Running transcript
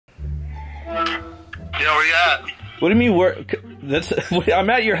Yo, where you at? What do you mean work? That's I'm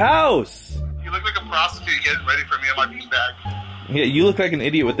at your house. You look like a prostitute getting ready for me in my beanbag. Yeah, you look like an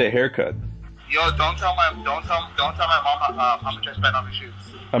idiot with that haircut. Yo, don't tell my mom how much I spent on the shoes.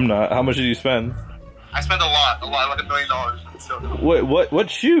 I'm not. How much did you spend? I spent a lot, like $1 million. So, What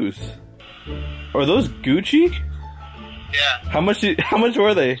shoes? Are those Gucci? yeah. How much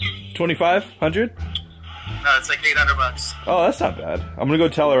were they? 2,500? No, it's like $800. Oh, that's not bad. I'm gonna go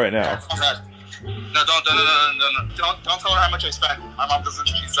tell her right now. That's not bad. No, don't tell her how much I spent. My mom doesn't.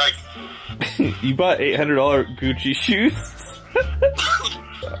 She's like, You bought $800 Gucci shoes?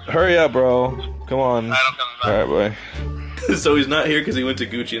 Hurry up, bro. Come on. I don't come back. All right, boy. So he's not here because he went to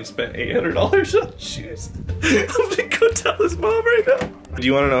Gucci and spent $800 on shoes. I'm gonna go tell his mom right now. Do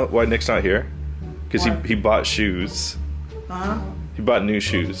you want to know why Nick's not here? Because he bought shoes. He bought new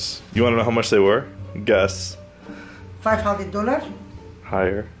shoes. You want to know how much they were? Guess. $500.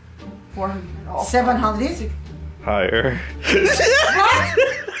 Higher. 700. Higher.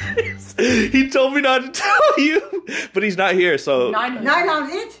 He told me not to tell you, but he's not here, so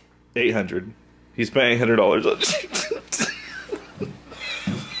 900. 800. He spent $800 on shoes.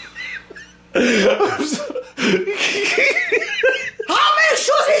 How many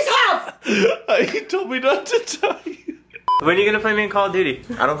shoes he have? He told me not to tell you. When are you gonna play me in Call of Duty?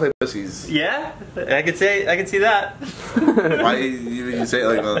 I don't play pussies. Yeah, I can see that. Why you say it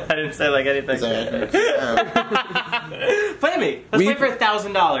like that? I didn't say like anything. Play me. Let's play for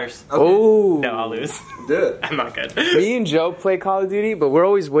 $1,000. Oh. No, I'll lose. Do it. I'm not good. Me and Joe play Call of Duty, but we're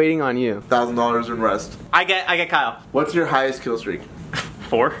always waiting on you. $1,000 in rest. I get Kyle. What's your highest kill streak?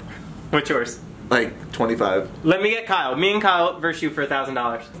 4. What's yours? Like 25. Let me get Kyle. Me and Kyle versus you for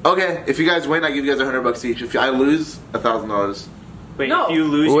 $1,000. Okay, if you guys win, I give you guys $100 each. If I lose, $1,000. Wait, No. if you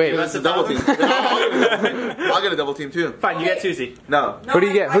lose, Wait. you give us That's a double team. $1,000? I'll get a double team too. Fine, you get Susie. No. Who do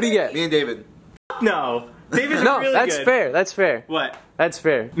you get? Who do you get? Me and David. No. David's No, really that's good. fair. That's fair. What? That's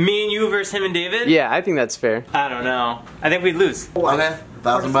fair. Me and you versus him and David? Yeah, I think that's fair. I don't know. I think we'd lose. Okay.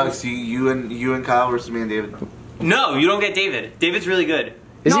 $1,000. You and Kyle versus me and David. No, you don't get David. David's really good.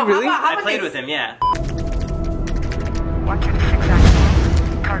 Is he really? I played with him, yeah. 126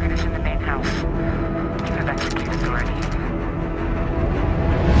 active. Target is in the main house. You've executed already.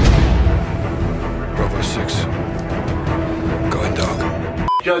 Bravo 6. Going dog.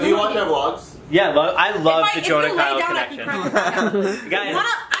 Joe, do you watch my vlogs? Yeah, I love the Jonah If you lay Kyle down, I connection. can crack it. Guys,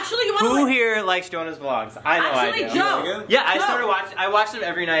 You wanna who here likes Jonah's vlogs? I know Actually, I do. Joe. Yeah, I watch them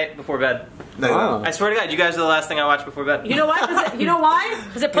every night before bed. No, you Oh. don't. I swear to God, you guys are the last thing I watch before bed. You know why?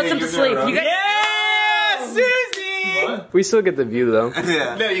 Because it puts them to sleep. You guys, Yeah, Susie! What? We still get the view though.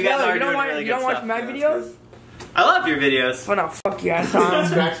 Yeah. No, you guys are doing really good stuff. my videos? I love your videos. Well, no, fuck you, I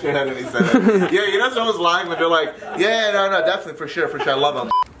scratched your head when he said it. Yeah, you know someone's lying, but they're like, yeah, no, definitely, for sure, I love them.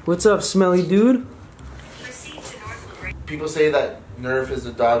 What's up, smelly dude? People say that Nerf is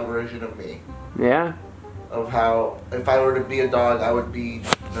the dog version of me. Yeah. Of how, if I were to be a dog, I would be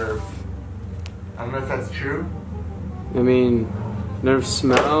Nerf. I don't know if that's true. I mean, Nerf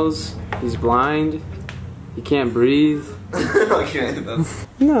smells. He's blind. He can't breathe. Okay, that's...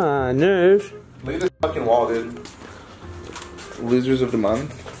 Nah, Nerf. Look at this fucking wall, dude. Losers of the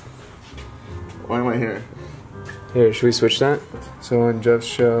month. Why am I here? Here, should we switch that? So on Jeff's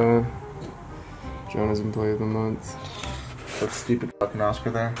show, Jonah's Employee of the Month. That stupid fucking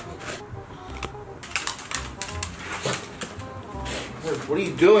Oscar there. Nerf, what are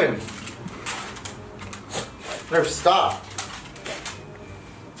you doing? Nerf, stop.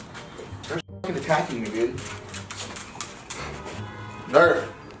 Nerf's fucking attacking me, dude. Nerf.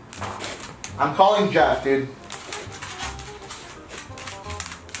 I'm calling Jeff, dude.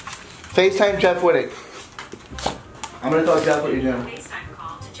 FaceTime Jeff Whittick. I'm gonna tell Jeff what you're doing. FaceTime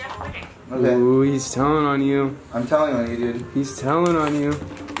call to Jeff Whittick. Okay. Ooh, he's telling on you. I'm telling on you, dude. He's telling on you.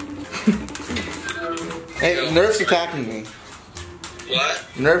 Hey, Nerf's attacking me. what?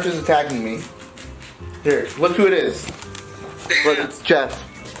 Nerf is attacking me. Here, look who it is. Look, it's Jeff.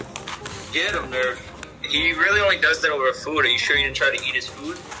 Get him, Nerf. He really only does that over food. Are you sure you didn't try to eat his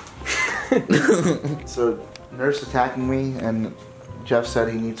food? So, Nerf's attacking me, and Jeff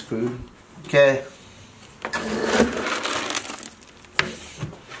said he needs food. Okay.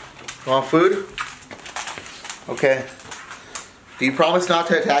 Want food? Okay. Do you promise not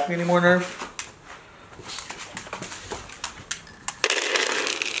to attack me anymore, Nerf?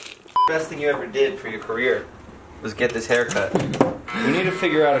 Best thing you ever did for your career was get this haircut. We need to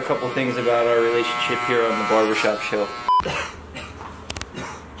figure out a couple things about our relationship here on the barbershop show.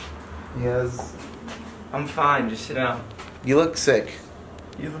 Yes. I'm fine, just sit down. You look sick.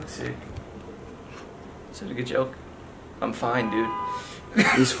 You look sick. Is that a good joke? I'm fine, dude.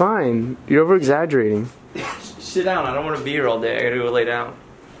 He's fine. You're over exaggerating. Sit down. I don't want to be here all day. I gotta go lay down.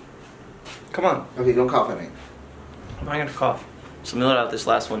 Come on. Okay, don't cough at me. I'm not gonna cough. So let out this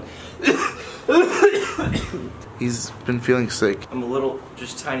last one. He's been feeling sick. I'm a little,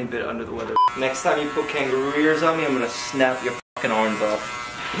 just tiny bit under the weather. Next time you put kangaroo ears on me, I'm gonna snap your fucking arms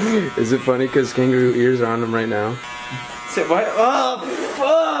off. Is it funny because kangaroo ears are on him right now? Say what? Oh,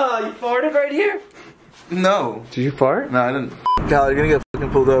 fuck! You farted right here? No. Did you fart? No, I didn't. Cal, you're gonna get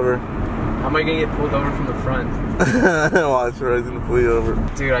fucking pulled over. How am I gonna get pulled over from the front? Watch, he's gonna pull you over.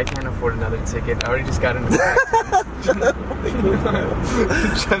 Dude, I can't afford another ticket. I already just got into it.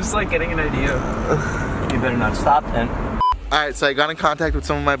 Jeff's like getting an idea. You better not stop then. Alright, so I got in contact with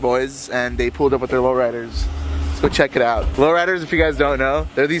some of my boys and they pulled up with their lowriders. Let's go check it out. Lowriders, if you guys don't know,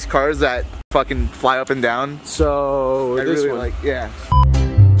 they're these cars that fucking fly up and down. So, I this really one. like, yeah.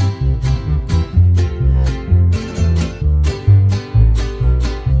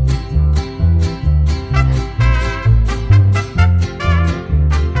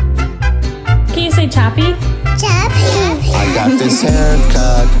 Can you say Chappy? I got this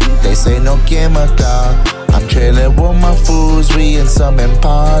haircut, they say no chemical. I'm chillin' with my fools, we in some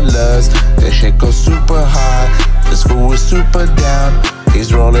Impalas. This shit goes super high, this fool is super down.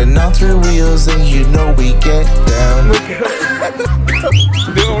 He's rolling on 3 wheels and you know we get down. No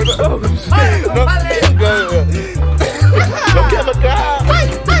chemical.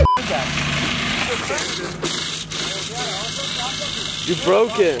 You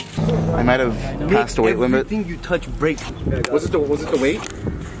broke it. I might have passed the weight limit. Everything you touch breaks. Was it the weight?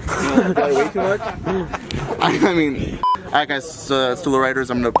 Did I weigh too much? I mean, alright guys, so that's the lowriders.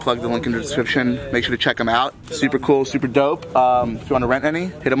 I'm gonna plug the link in the description. Make sure to check them out. Super cool, super dope. If you want to rent any,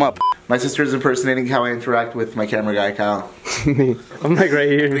 hit them up. My sister's impersonating how I interact with my camera guy, Kyle. Me. I'm like right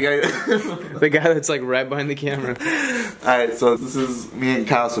here. The guy, The guy that's like right behind the camera. alright, so this is me and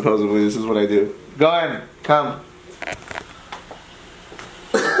Kyle supposedly. This is what I do. Go ahead, come.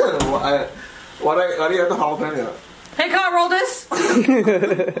 Why do you have the jalapeno? Hey, Kyle, roll this.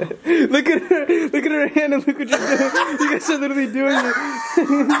 Look at her hand and look what you're doing. You guys are literally doing it.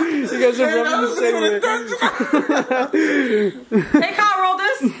 You guys are rubbing the same way. Hey, Kyle, roll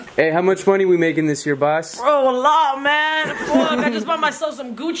this. Hey, how much money we making this year, boss? Bro, a lot, man. Fuck, I just bought myself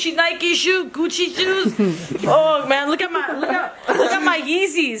some Gucci Gucci shoes. Oh man, look at my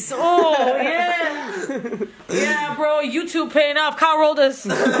Yeezys. Oh yeah, yeah, bro. YouTube paying off. Kyle, roll this.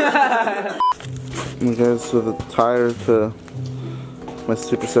 Okay, so the tire to my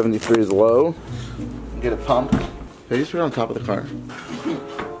Super 73 is low. Get it pumped. Hey, just put it on top of the car.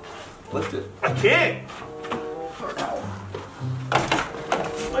 Lift it. I can't.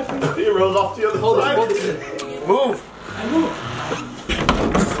 My finger rolls off the other side. Move.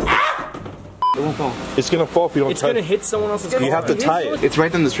 It won't fall. It's gonna fall if you don't. It's gonna hit someone else's car. You have to tie it. It's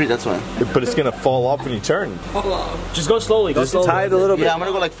right down the street, that's why. But it's gonna fall off when you turn. Just go slowly. Go Just slowly. tie it a little bit. Yeah, I'm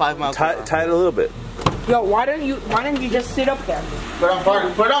gonna go like 5 miles per hour. Tie it a little bit. Yo, why didn't you just sit up there? Put it on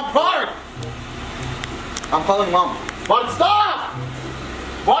park. Put it on park! I'm calling mom. But stop!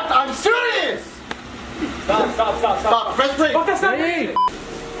 What? I'm serious! Stop. Press brake. That's not me.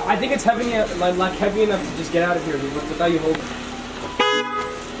 I think it's heavy enough to just get out of here without you holding.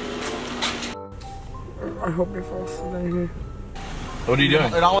 I hope it falls down here. What are you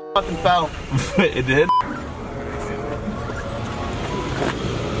doing? It almost fucking fell. It did?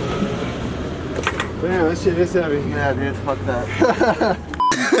 Damn, that shit is heavy. Yeah, dude, fuck that.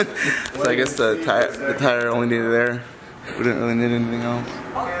 So I guess the tire only needed air. We didn't really need anything else.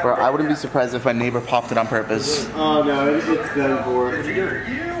 Bro, I wouldn't be surprised if my neighbor popped it on purpose. Oh no, it's done for.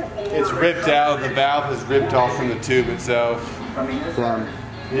 It's ripped out. The valve is ripped off from the tube itself. Damn.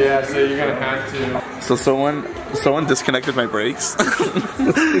 Yeah, so you're gonna have to. So someone disconnected my brakes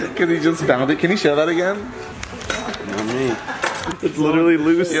because he just found it. Can you show that again? Not me. It's literally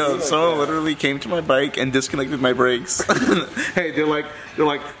loose. Yo, someone literally came to my bike and disconnected my brakes. Hey, they're like,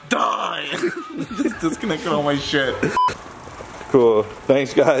 die! Just disconnected all my shit. Cool.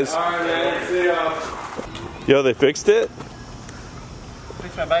 Thanks, guys. Alright, man. See ya. Yo, they fixed it?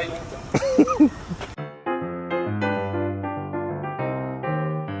 Fix my bike.